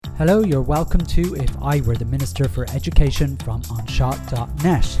Hello, you're welcome to If I Were the Minister for Education from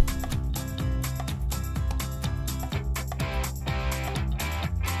onshot.net.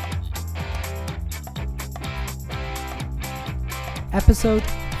 Episode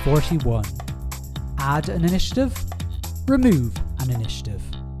 41. Add an initiative, remove an initiative.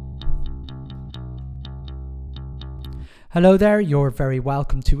 Hello there, you're very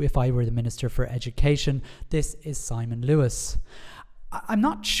welcome to If I Were the Minister for Education. This is Simon Lewis. I'm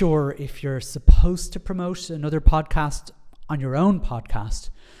not sure if you're supposed to promote another podcast on your own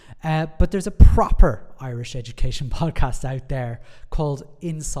podcast, but there's a proper Irish education podcast out there called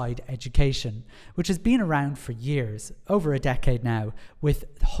Inside Education, which has been around for years, over a decade now, with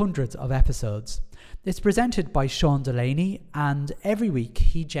hundreds of episodes. It's presented by Sean Delaney, and every week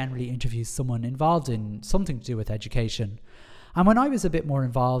he generally interviews someone involved in something to do with education. And when I was a bit more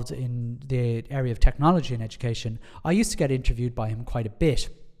involved in the area of technology and education, I used to get interviewed by him quite a bit.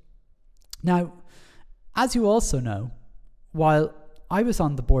 Now, as you also know, while I was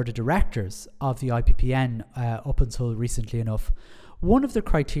on the board of directors of the IPPN up until recently enough, one of the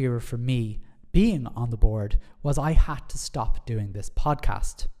criteria for me being on the board was I had to stop doing this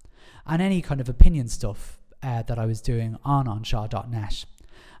podcast and any kind of opinion stuff that I was doing on onshot.net.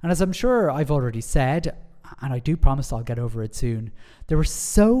 And as I'm sure I've already said, and I do promise I'll get over it soon, there were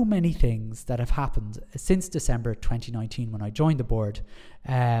so many things that have happened since December 2019 when I joined the board.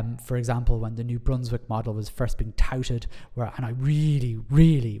 For example, when the New Brunswick model was first being touted, and I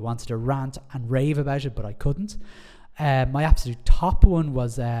really wanted to rant and rave about it, but I couldn't. My absolute top one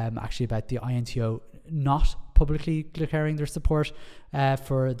was actually about the INTO not publicly declaring their support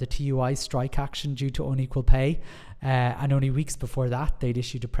for the TUI strike action due to unequal pay. And only weeks before that, they'd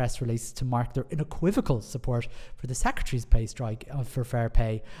issued a press release to mark their unequivocal support for the Secretary's pay strike for fair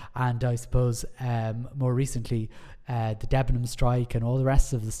pay. And I suppose more recently, the Debenham strike and all the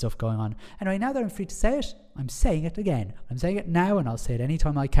rest of the stuff going on. Anyway, now that I'm free to say it, I'm saying it again. I'm saying it now, and I'll say it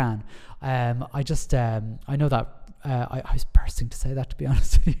anytime I can. I know that I was bursting to say that, to be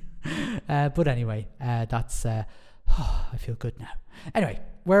honest with you. But anyway, that's... I feel good now. Anyway,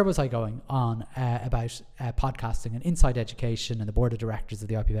 where was I going on about podcasting and Inside Education and the board of directors of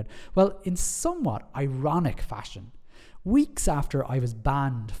the IPPN? Well, in somewhat ironic fashion, weeks after I was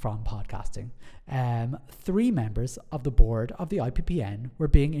banned from podcasting, 3 members of the board of the IPPN were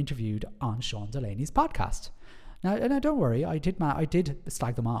being interviewed on Sean Delaney's podcast. Now, don't worry, I did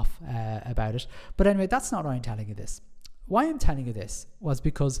slag them off about it. But anyway, that's not why I'm telling you this. Why I'm telling you this was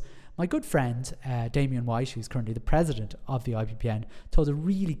because my good friend, Damien White, who's currently the president of the IPPN, told a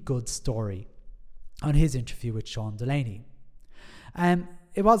really good story on his interview with Sean Delaney.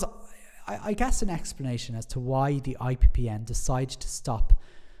 It was, I guess, an explanation as to why the IPPN decided to stop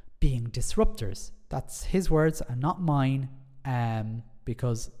being disruptors. That's his words and not mine,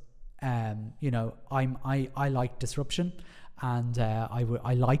 because, I like disruption. And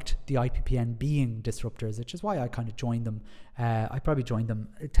I liked the IPPN being disruptors, which is why I kind of joined them. I probably joined them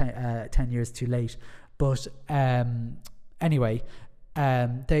 10 years too late. But anyway,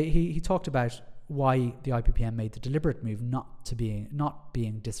 he talked about why the IPPN made the deliberate move not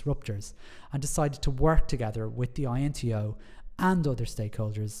being disruptors and decided to work together with the INTO and other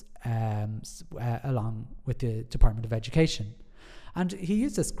stakeholders along with the Department of Education. And he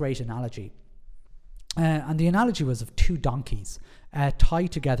used this great analogy. And the analogy was of 2 donkeys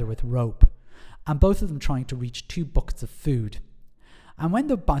tied together with rope, and both of them trying to reach 2 buckets of food. And when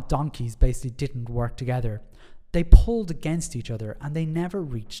the donkeys basically didn't work together, they pulled against each other and they never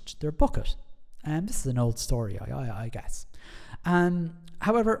reached their bucket. And this is an old story, I guess.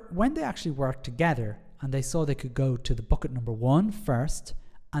 However, when they actually worked together and they saw they could go to the bucket number 1 first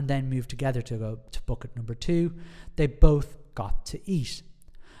and then move together to go to bucket number 2, they both got to eat.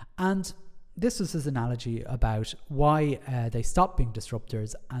 And this was his analogy about why they stopped being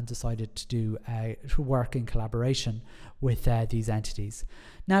disruptors and decided to work in collaboration with these entities.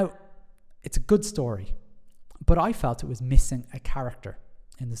 Now, it's a good story, but I felt it was missing a character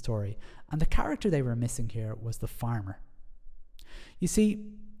in the story. And the character they were missing here was the farmer. You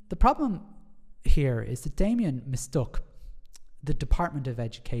see, the problem here is that Damien mistook the Department of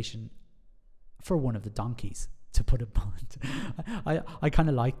Education for one of the donkeys, to put it blunt. I kind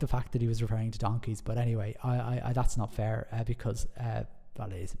of like the fact that he was referring to donkeys, but anyway, I that's not fair because it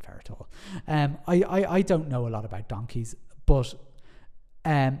isn't fair at all. I don't know a lot about donkeys, but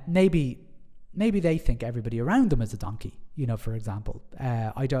maybe they think everybody around them is a donkey. For example,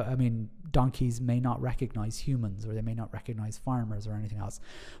 donkeys may not recognize humans, or they may not recognize farmers or anything else.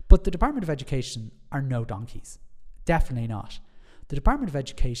 But the Department of Education are no donkeys, definitely not. The Department of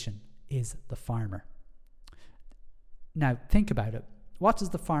Education is the farmer. Now, think about it. what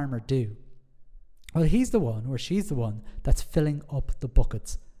does the farmer do? Well, he's the one, or she's the one, that's filling up the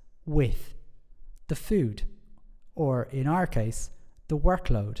buckets with the food, or in our case, the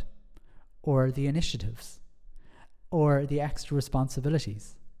workload, or the initiatives, or the extra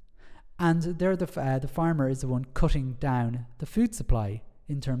responsibilities. And the farmer is the one cutting down the food supply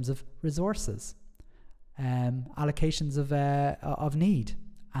in terms of resources, allocations of need,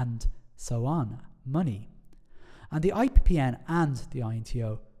 and so on, money. And the IPPN and the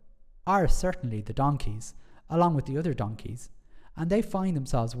INTO are certainly the donkeys, along with the other donkeys, and they find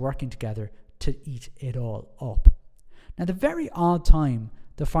themselves working together to eat it all up. Now, the very odd time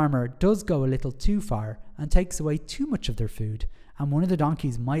the farmer does go a little too far and takes away too much of their food, and one of the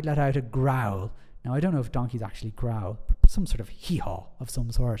donkeys might let out a growl. Now, I don't know if donkeys actually growl, but some sort of hee-haw of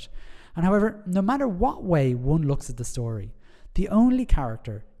some sort. And however, no matter what way one looks at the story, the only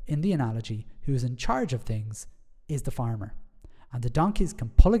character in the analogy who is in charge of things is the farmer. And the donkeys can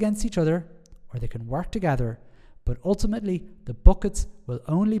pull against each other, or they can work together, but ultimately the buckets will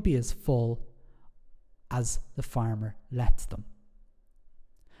only be as full as the farmer lets them.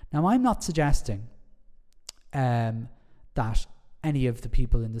 Now, I'm not suggesting that any of the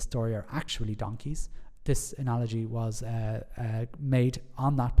people in the story are actually donkeys. This analogy was made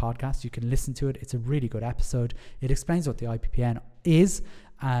on that podcast. You can listen to it. It's a really good episode. It explains what the IPPN is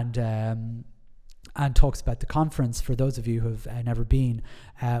and talks about the conference. For those of you who have never been,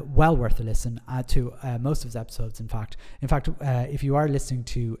 well worth a listen to most of his episodes. In fact, if you are listening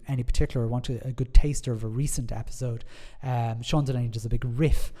to any particular or want a good taster of a recent episode, Sean Delaney does a big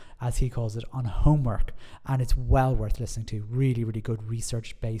riff, as he calls it, on homework, and it's well worth listening to. Really, really good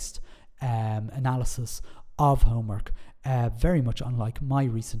research-based analysis of homework, very much unlike my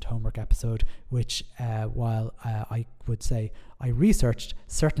recent homework episode, which while I would say I researched,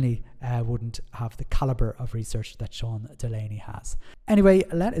 certainly wouldn't have the caliber of research that Sean Delaney has. Anyway,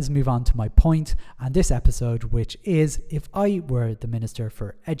 let us move on to my point and this episode, which is, if I were the Minister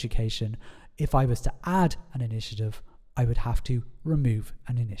for Education, if I was to add an initiative, I would have to remove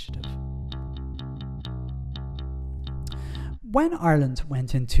an initiative. When Ireland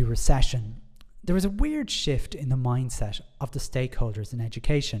went into recession, there was a weird shift in the mindset of the stakeholders in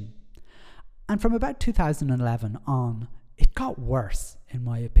education. And from about 2011 on, it got worse, in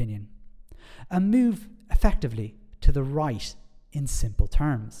my opinion. A move, effectively, to the right in simple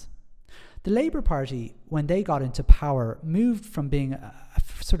terms. The Labour Party, when they got into power, moved from being a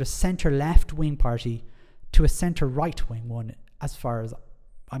sort of centre-left wing party to a centre-right wing one, as far as,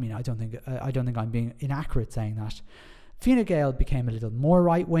 I don't think I'm being inaccurate saying that. Fine Gael became a little more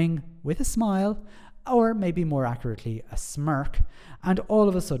right-wing, with a smile, or maybe more accurately, a smirk, and all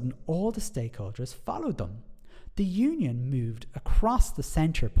of a sudden, all the stakeholders followed them. The union moved across the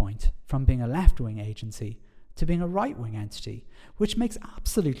centre point from being a left-wing agency to being a right-wing entity, which makes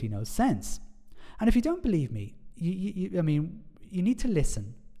absolutely no sense. And if you don't believe me, you need to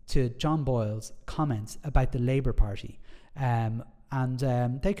listen to John Boyle's comments about the Labour Party. And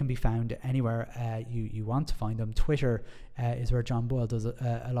they can be found anywhere you want to find them. Twitter is where John Boyle does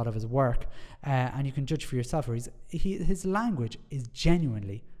a lot of his work, and you can judge for yourself. Where his language is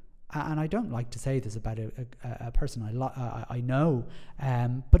genuinely, and I don't like to say this about a person I know,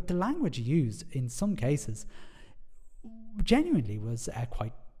 but the language used in some cases genuinely was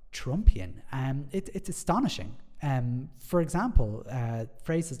quite Trumpian. It's astonishing. For example,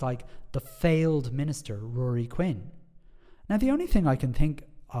 phrases like the failed minister Rory Quinn. Now, the only thing I can think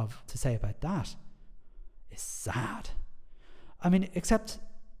of to say about that is sad. Except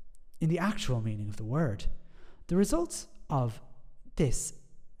in the actual meaning of the word. The results of this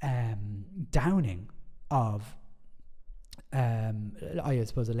downing of, I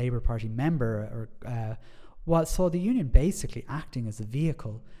suppose, a Labour Party member, saw the union basically acting as a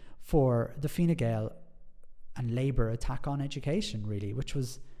vehicle for the Fine Gael and Labour attack on education, really, which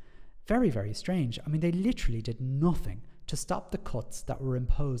was very, very strange. They literally did nothing to stop the cuts that were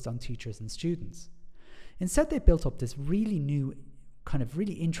imposed on teachers and students. Instead, they built up this really new,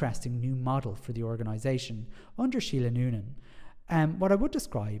 really interesting new model for the organisation under Sheila Noonan. What I would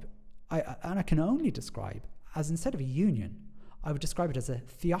describe, and I can only describe, as instead of a union, I would describe it as a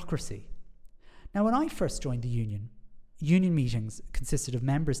theocracy. Now, when I first joined the union meetings consisted of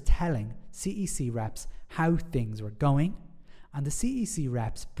members telling CEC reps how things were going, and the CEC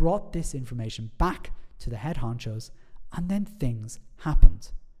reps brought this information back to the head honchos, and then things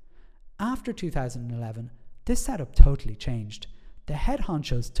happened. After 2011, this setup totally changed. The head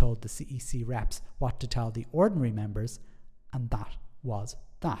honchos told the CEC reps what to tell the ordinary members, and that was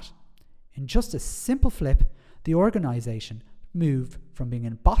that. In just a simple flip, the organisation moved from being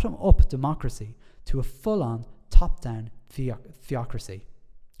a bottom-up democracy to a full-on top-down theocracy,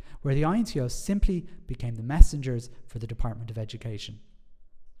 where the INTO simply became the messengers for the Department of Education.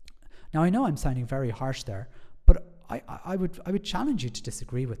 Now, I know I'm sounding very harsh there, but I would challenge you to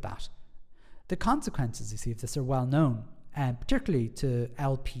disagree with that. The consequences, you see, of this are well known, particularly to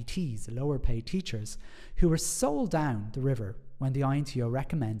LPTs, lower paid teachers, who were sold down the river when the INTO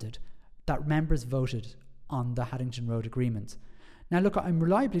recommended that members voted on the Haddington Road Agreement. Now, look, I'm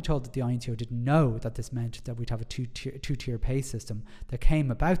reliably told that the INTO didn't know that this meant that we'd have a two-tier pay system that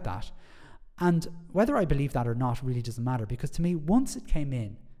came about that. And whether I believe that or not really doesn't matter, because to me, once it came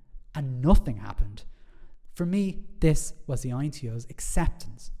in and nothing happened, for me, this was the INTO's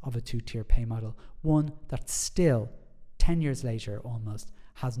acceptance of a two-tier pay model, one that still, 10 years later almost,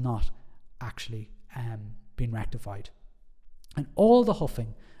 has not actually been rectified. And all the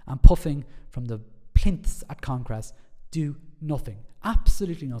huffing and puffing from the plinths at Congress do nothing,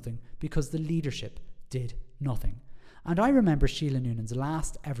 absolutely nothing, because the leadership did nothing. And I remember Sheila Noonan's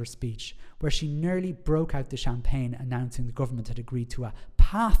last ever speech, where she nearly broke out the champagne announcing the government had agreed to a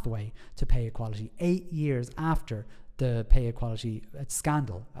pathway to pay equality 8 years after the pay equality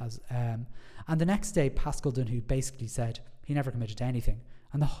scandal. And the next day, Pascal Dunhu basically said he never committed to anything.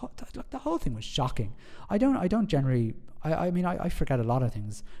 And the whole thing was shocking. I forget a lot of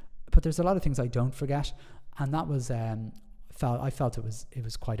things, but there's a lot of things I don't forget, and that was I felt it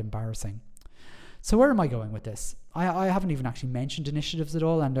was quite embarrassing. So where am I going with this? I haven't even actually mentioned initiatives at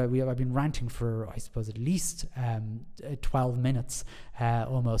all, and I've been ranting for, I suppose, at least 12 minutes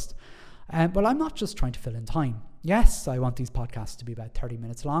almost. Well, I'm not just trying to fill in time. Yes, I want these podcasts to be about 30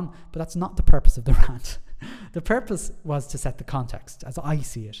 minutes long, but that's not the purpose of the rant. The purpose was to set the context as I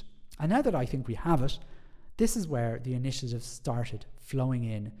see it. And now that I think we have it, this is where the initiatives started flowing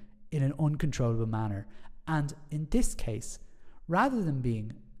in an uncontrollable manner. And in this case, rather than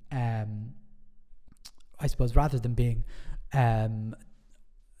being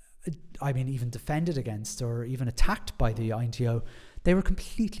even defended against or even attacked by the INTO, they were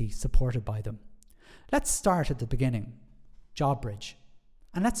completely supported by them. Let's start at the beginning, JobBridge.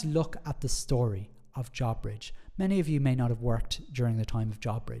 And let's look at the story of JobBridge. Many of you may not have worked during the time of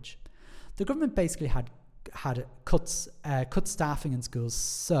JobBridge. The government basically had cut staffing in schools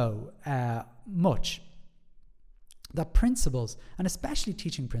so much that principals, and especially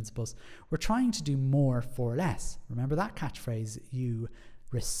teaching principals, were trying to do more for less. Remember that catchphrase, you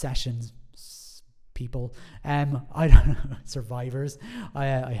recessions people? I don't know, survivors.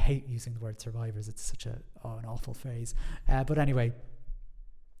 I hate using the word survivors. It's such an awful phrase. But anyway,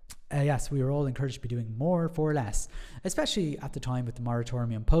 yes, we were all encouraged to be doing more for less, especially at the time with the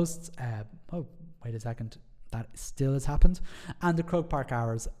moratorium on posts. Wait a second. That still has happened, and the Croke Park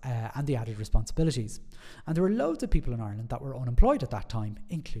hours and the added responsibilities. And there were loads of people in Ireland that were unemployed at that time,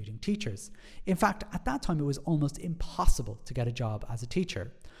 including teachers. In fact, at that time, it was almost impossible to get a job as a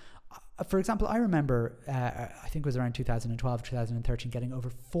teacher. For example, I remember, I think it was around 2012, 2013, getting over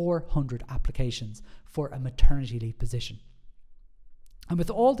 400 applications for a maternity leave position. And with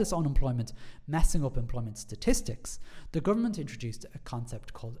all this unemployment messing up employment statistics, the government introduced a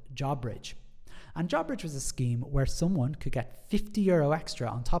concept called JobBridge. And JobBridge was a scheme where someone could get €50 extra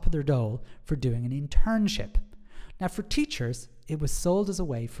on top of their dole for doing an internship. Now, for teachers, it was sold as a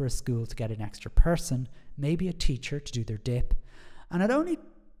way for a school to get an extra person, maybe a teacher to do their dip. And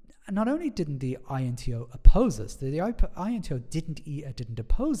not only didn't the INTO oppose this, the INTO didn't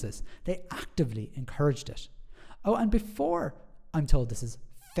oppose this, they actively encouraged it. Oh, and before I'm told this is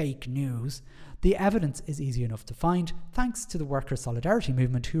fake news, the evidence is easy enough to find thanks to the Worker Solidarity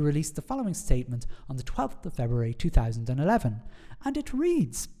Movement, who released the following statement on the 12th of February 2011. And it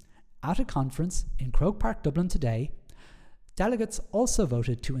reads, at a conference in Croke Park, Dublin today, delegates also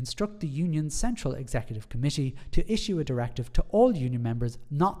voted to instruct the Union's Central Executive Committee to issue a directive to all union members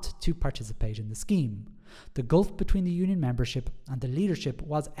not to participate in the scheme. The gulf between the union membership and the leadership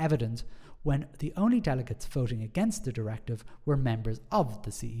was evident when the only delegates voting against the directive were members of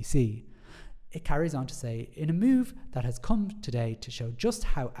the CEC. It carries on to say, in a move that has come today to show just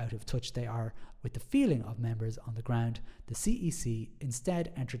how out of touch they are with the feeling of members on the ground, the CEC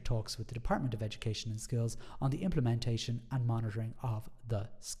instead entered talks with the Department of Education and Skills on the implementation and monitoring of the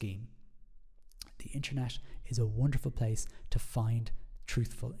scheme. The internet is a wonderful place to find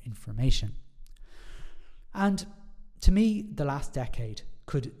truthful information. And to me, the last decade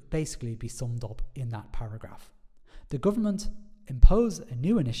could basically be summed up in that paragraph. The government imposed a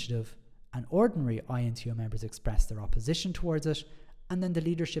new initiative, and ordinary INTO members expressed their opposition towards it, and then the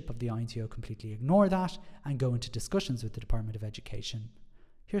leadership of the INTO completely ignore that and go into discussions with the Department of Education.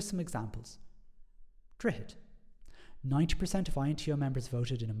 Here's some examples. Droichead. 90% of INTO members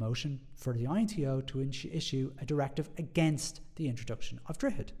voted in a motion for the INTO to issue a directive against the introduction of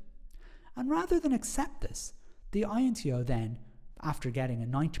DRIHID. And rather than accept this, the INTO then, after getting a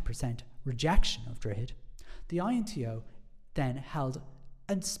 90% rejection of DRIHID, the INTO then held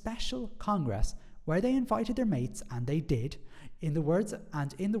a special congress where they invited their mates, and they did, in the words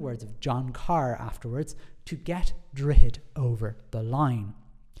of John Carr afterwards, to get DRIHID over the line.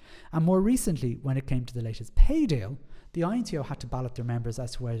 And more recently, when it came to the latest pay deal, the INTO had to ballot their members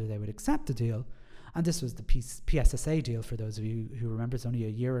as to whether they would accept the deal. And this was the PSSA deal, for those of you who remember. It's only a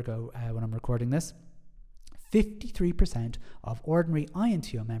year ago when I'm recording this. 53% of ordinary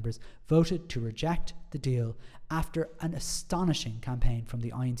INTO members voted to reject the deal after an astonishing campaign from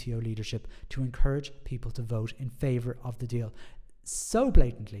the INTO leadership to encourage people to vote in favour of the deal. So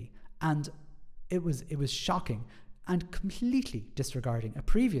blatantly, and it was shocking, and completely disregarding a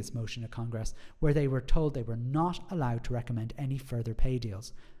previous motion at Congress where they were told they were not allowed to recommend any further pay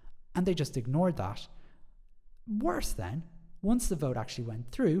deals. And they just ignored that. Worse then, once the vote actually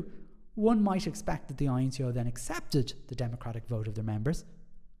went through, one might expect that the INTO then accepted the democratic vote of their members.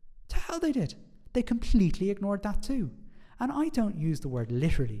 To hell they did. They completely ignored that too. And I don't use the word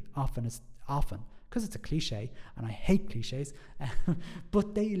literally often because it's a cliche, and I hate cliches,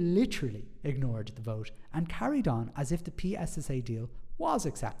 but they literally ignored the vote and carried on as if the PSSA deal was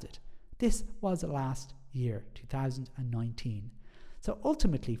accepted. This was last year, 2019. So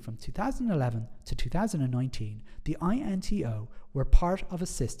ultimately, from 2011 to 2019, the INTO were part of a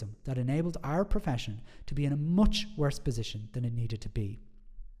system that enabled our profession to be in a much worse position than it needed to be.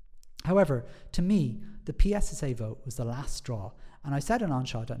 However, to me, the PSSA vote was the last straw, and I said on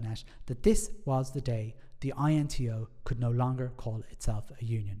onshaw.net that this was the day the INTO could no longer call itself a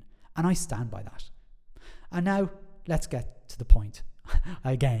union, and I stand by that. And now, let's get to the point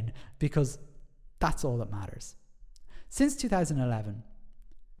again, because that's all that matters. Since 2011,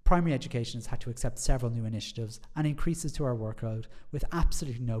 primary education has had to accept several new initiatives and increases to our workload with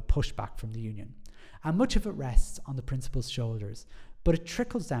absolutely no pushback from the union. And much of it rests on the principal's shoulders, but it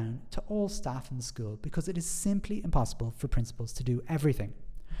trickles down to all staff in the school because it is simply impossible for principals to do everything.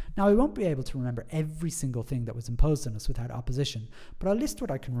 Now, I won't be able to remember every single thing that was imposed on us without opposition, but I'll list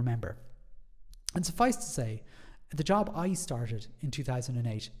what I can remember. And suffice to say, the job I started in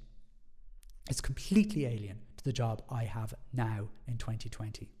 2008 is completely alien to the job I have now in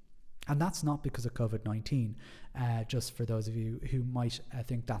 2020. And that's not because of COVID-19, just for those of you who might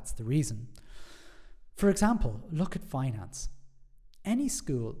think that's the reason. For example, look at finance. Any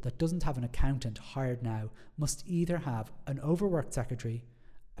school that doesn't have an accountant hired now must either have an overworked secretary,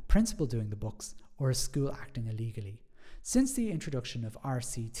 a principal doing the books, or a school acting illegally. Since the introduction of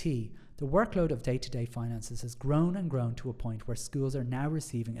RCT, the workload of day-to-day finances has grown and grown to a point where schools are now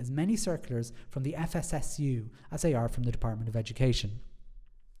receiving as many circulars from the FSSU as they are from the Department of Education.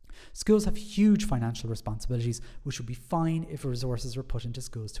 Schools have huge financial responsibilities, which would be fine if resources were put into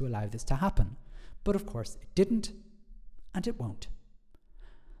schools to allow this to happen. But of course it didn't, and it won't.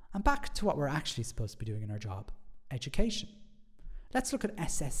 And back to what we're actually supposed to be doing in our job, education. Let's look at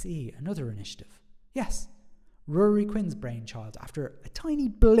SSE, another initiative. Yes, Rory Quinn's brainchild after a tiny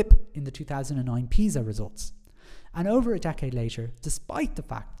blip in the 2009 PISA results. And over a decade later, despite the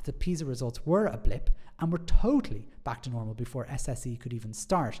fact that the PISA results were a blip and were totally back to normal before SSE could even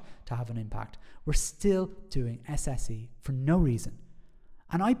start to have an impact, we're still doing SSE for no reason.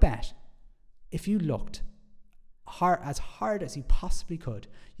 And I bet if you looked as hard as you possibly could,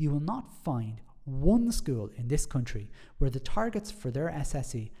 you will not find one school in this country where the targets for their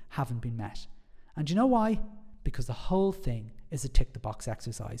SSE haven't been met. And do you know why? Because the whole thing is a tick the box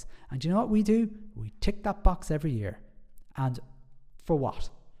exercise. And do you know what we do? We tick that box every year. And for what?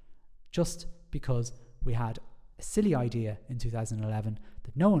 Just because we had a silly idea in 2011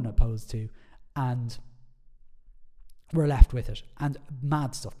 that no one opposed to, and we're left with it, and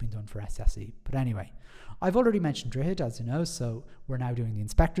mad stuff being done for SSE. But anyway, I've already mentioned DRIHID, as you know, so we're now doing the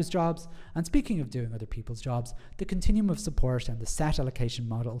inspectors' jobs. And speaking of doing other people's jobs, the continuum of support and the set allocation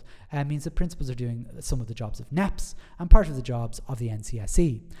model means that principals are doing some of the jobs of NEPs and part of the jobs of the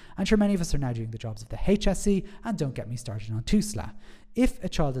NCSE. And sure, many of us are now doing the jobs of the HSE, and don't get me started on TUSLA. If a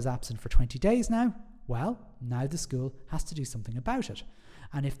child is absent for 20 days now, well, now the school has to do something about it.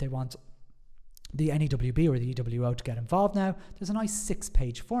 And if they want the NEWB or the EWO to get involved now, there's a nice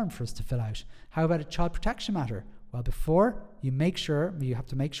 6-page form for us to fill out. How about a child protection matter? Well, before you have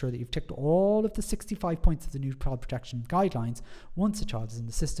to make sure that you've ticked all of the 65 points of the new child protection guidelines. Once a child is in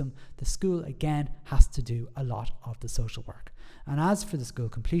the system, the school again has to do a lot of the social work. And as for the school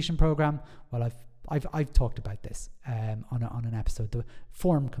completion programme, well, I've talked about this on an episode, the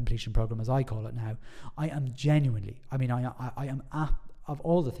form completion program, as I call it now. I am genuinely, I am of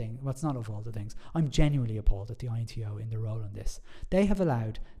all the things, well, it's not of all the things, I'm genuinely appalled at the INTO in their role in this. They have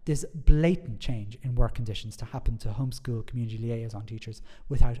allowed this blatant change in work conditions to happen to homeschool community liaison teachers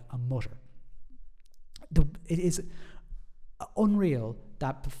without a mutter. It is unreal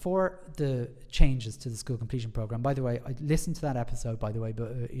that before the changes to the school completion program, by the way, I listened to that episode, by the way,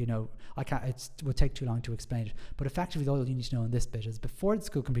 but I can't, it would take too long to explain it, but effectively all you need to know in this bit is before the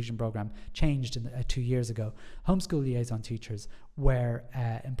school completion program changed 2 years ago, homeschool liaison teachers were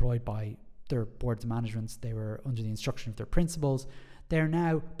employed by their boards of management. They were under the instruction of their principals. They're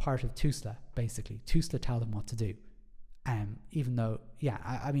now part of TUSLA, basically. TUSLA tell them what to do. Even though,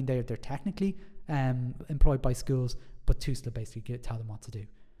 they're technically employed by schools, but TUSLA basically tell them what to do.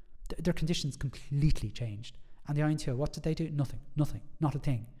 Their conditions completely changed. And the INTO, what did they do? Nothing, not a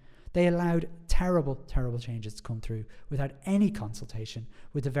thing. They allowed terrible, terrible changes to come through without any consultation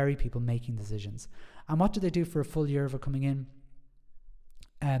with the very people making decisions. And what did they do for a full year of it coming in?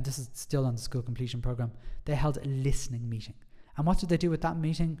 This is still on the school completion program. They held a listening meeting. And what did they do with that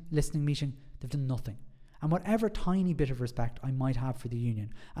listening meeting? They've done nothing. And whatever tiny bit of respect I might have for the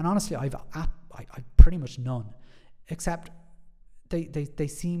union, and honestly, I've pretty much none, except they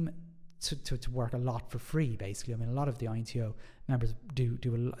seem to work a lot for free, basically. I mean, a lot of the INTO members do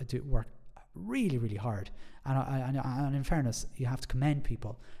work really, really hard. And in fairness, you have to commend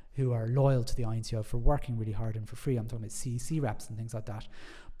people who are loyal to the INTO for working really hard and for free. I'm talking about CEC reps and things like that.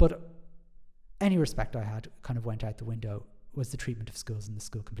 But any respect I had kind of went out the window was the treatment of schools in the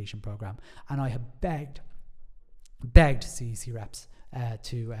school completion program. And I have begged CEC reps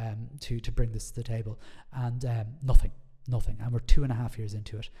to bring this to the table, and nothing. And we're 2.5 years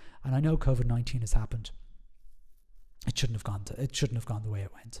into it. And I know COVID-19 has happened. It shouldn't have gone the way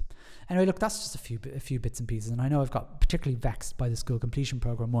it went. Anyway, look, that's just a few bits and pieces. And I know I've got particularly vexed by the school completion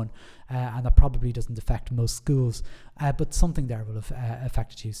program one, and that probably doesn't affect most schools, but something there will have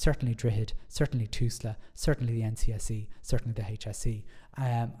affected you. Certainly Drogheda, certainly TUSLA, certainly the NCSE, certainly the HSE,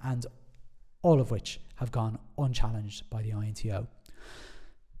 and all of which have gone unchallenged by the INTO.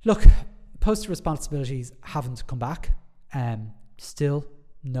 Look, posted responsibilities haven't come back. Still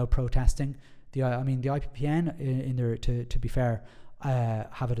no protesting. The IPPN in their, to be fair,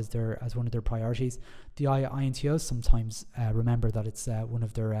 have it as one of their priorities. The INTOs sometimes remember that it's one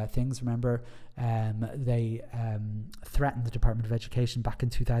of their things. Remember, they threatened the Department of Education back in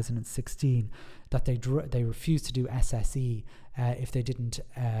 2016 that they refused to do SSE if they didn't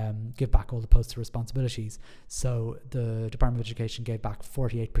give back all the posted responsibilities. So the Department of Education gave back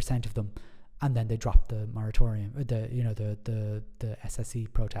 48% of them, and then they dropped the moratorium, the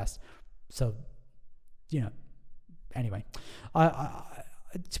SSE protest. So, anyway, I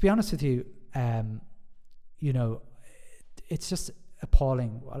to be honest with you, it's just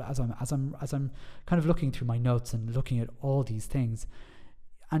appalling as I'm kind of looking through my notes and looking at all these things,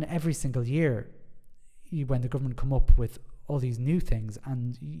 and every single year, when the government come up with all these new things,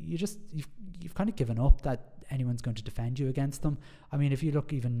 and you've kind of given up that anyone's going to defend you against them. I mean, if you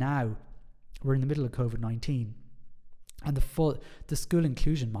look even now, we're in the middle of COVID-19. And the school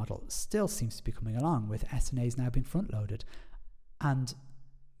inclusion model still seems to be coming along, with SNAs now being front-loaded. And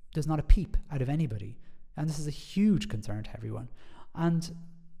there's not a peep out of anybody. And this is a huge concern to everyone. And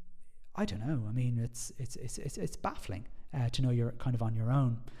I don't know. I mean, it's baffling to know you're kind of on your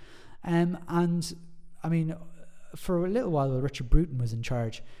own. And I mean, for a little while Richard Bruton was in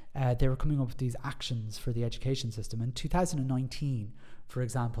charge, they were coming up with these actions for the education system. In 2019, for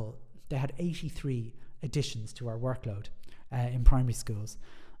example, they had 83 additions to our workload in primary schools,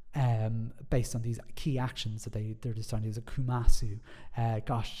 based on these key actions that they're deciding. There's a Kumasu. I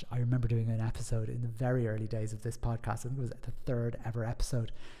remember doing an episode in the very early days of this podcast. I think it was the third ever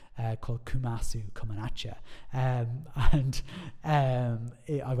episode, called Kumasu Coming At Ya. I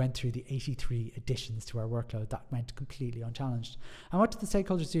went through the 83 additions to our workload that went completely unchallenged. And what did the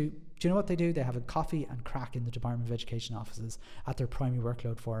stakeholders do? Do you know what they do? They have a coffee and crack in the Department of Education offices at their primary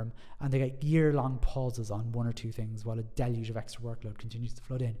workload forum, and they get year-long pauses on one or two things while a deluge of extra workload continues to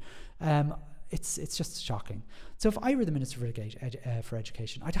flood in. It's just shocking. So if I were the Minister for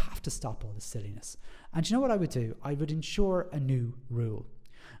Education, I'd have to stop all this silliness. And do you know what I would do? I would ensure a new rule.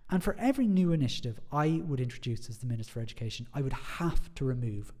 And for every new initiative I would introduce as the Minister for Education, I would have to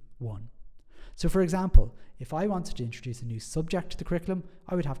remove one. So for example, if I wanted to introduce a new subject to the curriculum,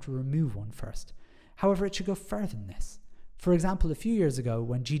 I would have to remove one first. However, it should go further than this. For example, a few years ago,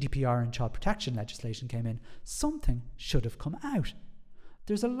 when GDPR and child protection legislation came in, something should have come out.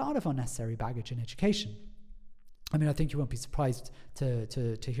 There's a lot of unnecessary baggage in education. I mean, I think you won't be surprised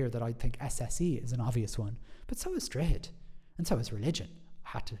to hear that I think SSE is an obvious one, but so is Droichead, and so is religion. I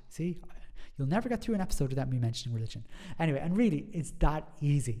had to see. You'll never get through an episode without me mentioning religion. Anyway, and really, it's that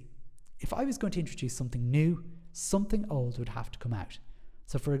easy. If I was going to introduce something new, something old would have to come out.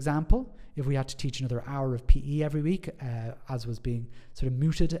 So, for example, if we had to teach another hour of PE every week, as was being sort of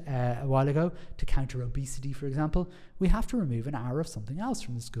mooted a while ago, to counter obesity, for example, we have to remove an hour of something else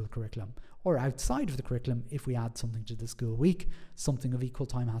from the school curriculum. Or outside of the curriculum, if we add something to the school week, something of equal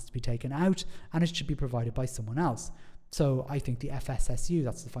time has to be taken out, and it should be provided by someone else. So I think the FSSU,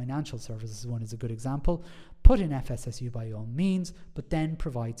 that's the financial services one, is a good example. Put in FSSU by all means, but then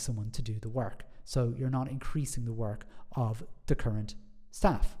provide someone to do the work. So you're not increasing the work of the current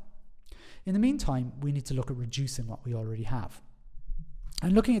staff. In the meantime, we need to look at reducing what we already have.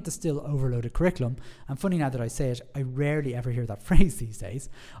 And looking at the still overloaded curriculum, and funny now that I say it, I rarely ever hear that phrase these days.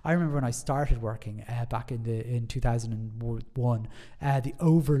 I remember when I started working back in 2001, the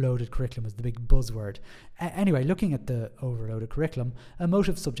overloaded curriculum was the big buzzword. Anyway, looking at the overloaded curriculum,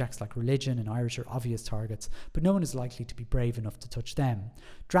 emotive subjects like religion and Irish are obvious targets, but no one is likely to be brave enough to touch them.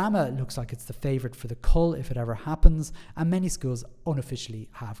 Drama looks like it's the favourite for the cull if it ever happens, and many schools unofficially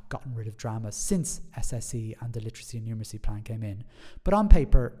have gotten rid of drama since SSE and the literacy and numeracy plan came in. But on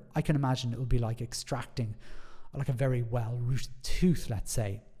paper, I can imagine it will be like extracting like a very well-rooted tooth, let's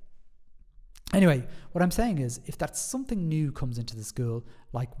say. Anyway, what I'm saying is, if that something new comes into the school,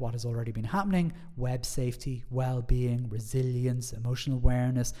 like what has already been happening, web safety, well-being, resilience, emotional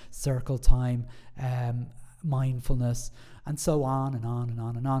awareness, circle time, mindfulness, and so on and on and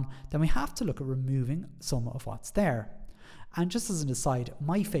on and on, then we have to look at removing some of what's there. And just as an aside,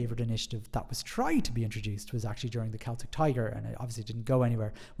 my favourite initiative that was tried to be introduced was actually during the Celtic Tiger, and it obviously didn't go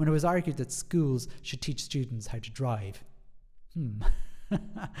anywhere, when it was argued that schools should teach students how to drive.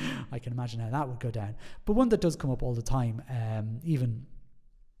 I can imagine how that would go down. But one that does come up all the time, even,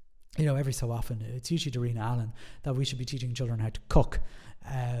 every so often, it's usually Doreen Allen, that we should be teaching children how to cook.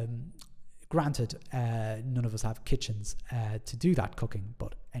 Granted, none of us have kitchens to do that cooking,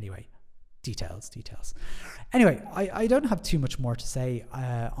 but anyway, details. Anyway, I don't have too much more to say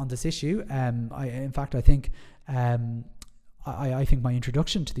on this issue. I think my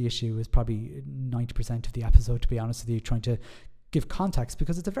introduction to the issue is probably 90% of the episode, to be honest with you, trying to give context,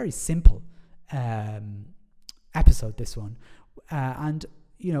 because it's a very simple episode, this one. And,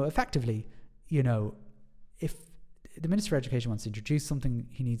 effectively, if the Minister for Education wants to introduce something,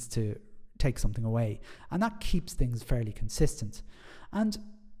 he needs to take something away. And that keeps things fairly consistent. And,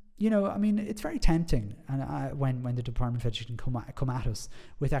 it's very tempting when the Department of Education come at us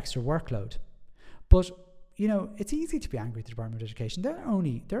with extra workload. But, it's easy to be angry at the Department of Education. They're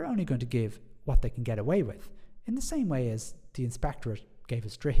only going to give what they can get away with, in the same way as the Inspectorate gave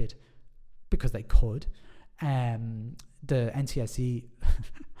us Droichead because they could. The NCSE,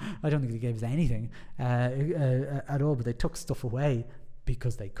 I don't think they gave us anything at all, but they took stuff away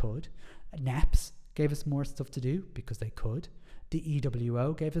because they could. NEPS gave us more stuff to do because they could. The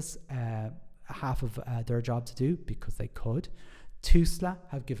EWO gave us half of their job to do because they could. TUSLA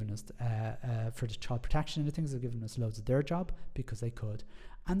have given us, for the child protection and things, they've given us loads of their job because they could.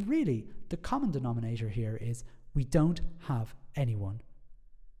 And really, the common denominator here is we don't have anyone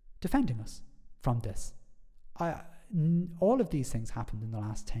defending us from this. All of these things happened in the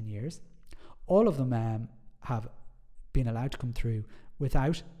last 10 years. All of them have been allowed to come through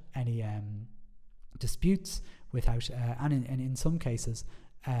without any disputes, and in some cases,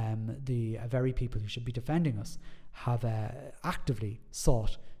 the very people who should be defending us have actively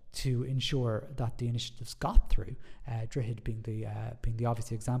sought to ensure that the initiatives got through. Droichead being the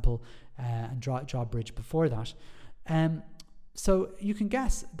obvious example, and Jawbridge before that. So you can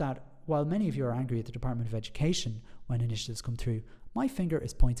guess that while many of you are angry at the Department of Education when initiatives come through, my finger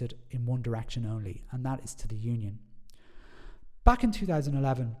is pointed in one direction only, and that is to the union. Back in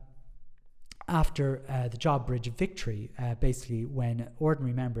 2011, after the Jawbridge victory, basically when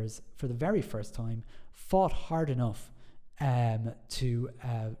ordinary members for the very first time fought hard enough to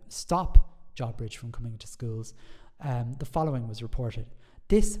stop Jawbridge from coming into schools, the following was reported.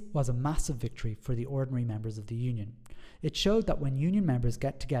 This was a massive victory for the ordinary members of the union. It showed that when union members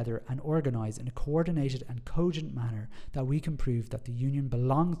get together and organise in a coordinated and cogent manner, that we can prove that the union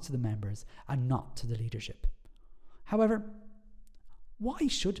belongs to the members and not to the leadership. However, why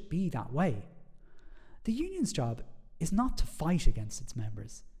should it be that way? The union's job is not to fight against its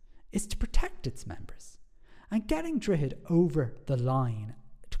members, it's to protect its members. And getting Droichead over the line,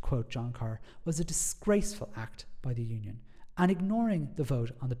 to quote John Carr, was a disgraceful act by the union, and ignoring the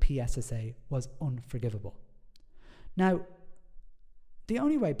vote on the PSSA was unforgivable. Now, the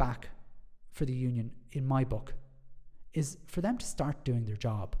only way back for the union, in my book, is for them to start doing their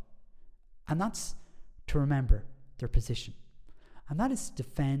job. And that's to remember their position. And that is to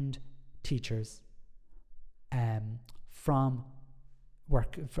defend teachers from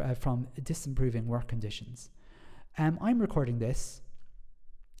disimproving work conditions. I'm recording this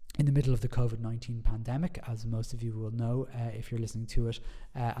in the middle of the COVID-19 pandemic, as most of you will know if you're listening to it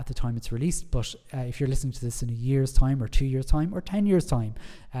at the time it's released. But if you're listening to this in a year's time or 2 years' time or 10 years' time,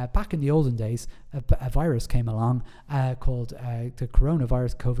 back in the olden days, a virus came along called the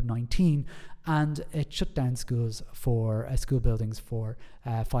coronavirus COVID-19, and it shut down schools for school buildings for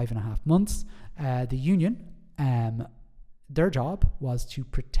 5.5 months. The union, their job was to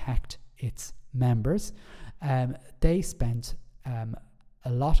protect its members. They spent a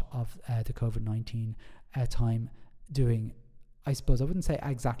lot of the COVID-19 time doing, I suppose, I wouldn't say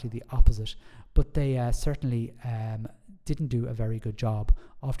exactly the opposite, but they certainly didn't do a very good job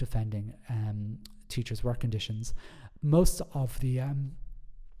of defending teachers' work conditions. Most of the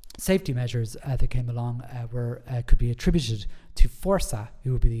safety measures that came along could be attributed to Forsa,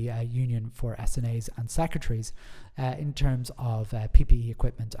 who would be the union for SNAs and secretaries, in terms of PPE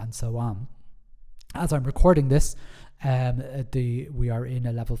equipment and so on. As I'm recording this, we are in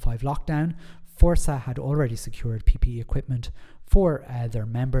a level 5 lockdown. Forsa had already secured PPE equipment for their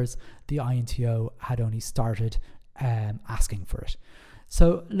members. The INTO had only started asking for it.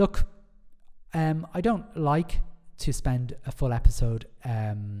 So look, I don't like to spend a full episode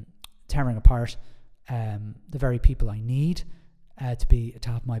tearing apart the very people I need to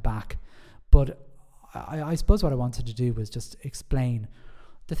have my back. But I suppose what I wanted to do was just explain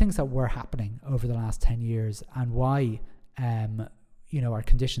the things that were happening over the last 10 years and why our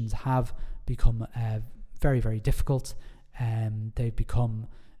conditions have become very, very difficult. They've become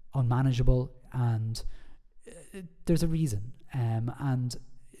unmanageable, and there's a reason. And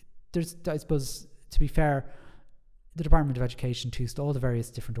there's, I suppose, to be fair, the Department of Education, to all the various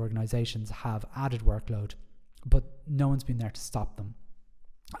different organisations, have added workload, but no one's been there to stop them.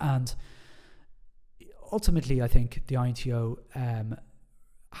 And ultimately, I think the INTO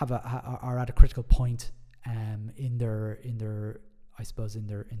are at a critical point in their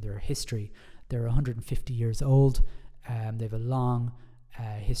history. They're 150 years old. They have a long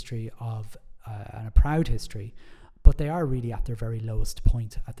history of and a proud history, but they are really at their very lowest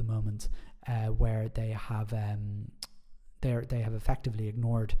point at the moment, where they have effectively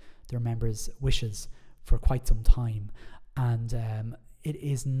ignored their members' wishes for quite some time, and it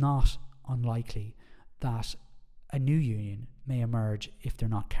is not unlikely that a new union may emerge if they're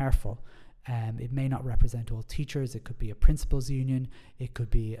not careful. It may not represent all teachers. It could be a principals union. It could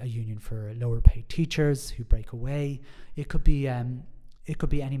be a union for lower paid teachers who break away. It could be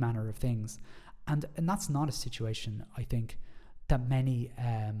any manner of things, and that's not a situation, I think, that many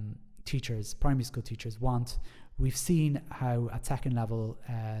teachers, primary school teachers, want. We've seen how at second level,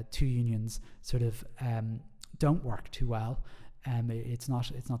 two unions sort of don't work too well. It's not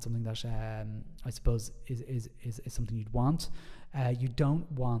something that I suppose is something you'd want. You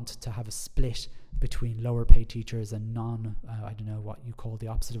don't want to have a split between lower paid teachers and I don't know what you call the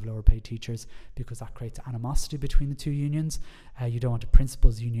opposite of lower paid teachers, because that creates animosity between the two unions. You don't want a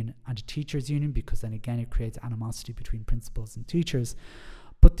principals union and a teachers union, because then again it creates animosity between principals and teachers.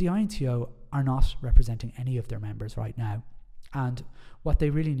 But the INTO are not representing any of their members right now, and what they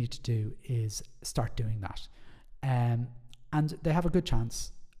really need to do is start doing that. And they have a good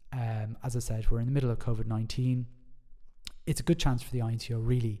chance. As I said, we're in the middle of COVID-19. It's a good chance for the INTO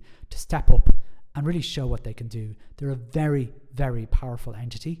really to step up and really show what they can do. They're a very, very powerful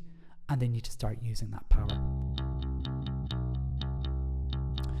entity, and they need to start using that power.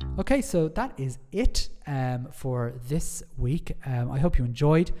 Okay, so that is it for this week. I hope you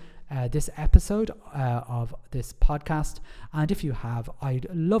enjoyed this episode of this podcast. And if you have, I'd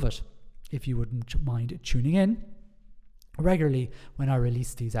love it if you wouldn't mind tuning in regularly when I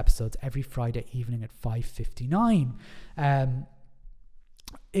release these episodes every Friday evening at 5:59.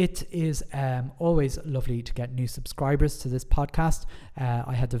 It is always lovely to get new subscribers to this podcast.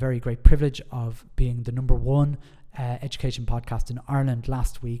 I had the very great privilege of being the number one education podcast in Ireland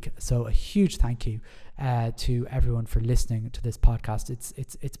last week, so a huge thank you to everyone for listening to this podcast.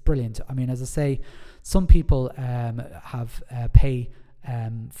 It's brilliant. I mean, as I say, some people have pay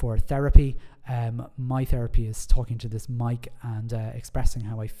for therapy. My therapy is talking to this mic and expressing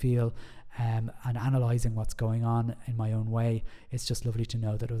how I feel and analysing what's going on in my own way. It's just lovely to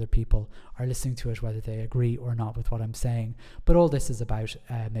know that other people are listening to it, whether they agree or not with what I'm saying. But all this is about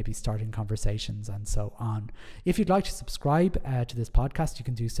maybe starting conversations and so on. If you'd like to subscribe to this podcast, you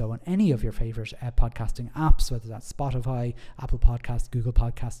can do so on any of your favourite podcasting apps, whether that's Spotify, Apple Podcasts, Google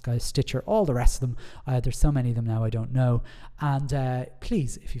Podcasts, Stitcher, all the rest of them. There's so many of them now, I don't know. And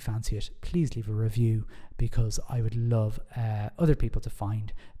please, if you fancy it, please leave a review, because I would love other people to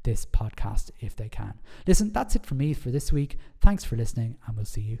find this podcast if they can. Listen, that's it from me for this week. Thanks for listening, and we'll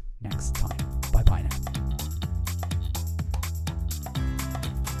see you next time. Bye-bye now.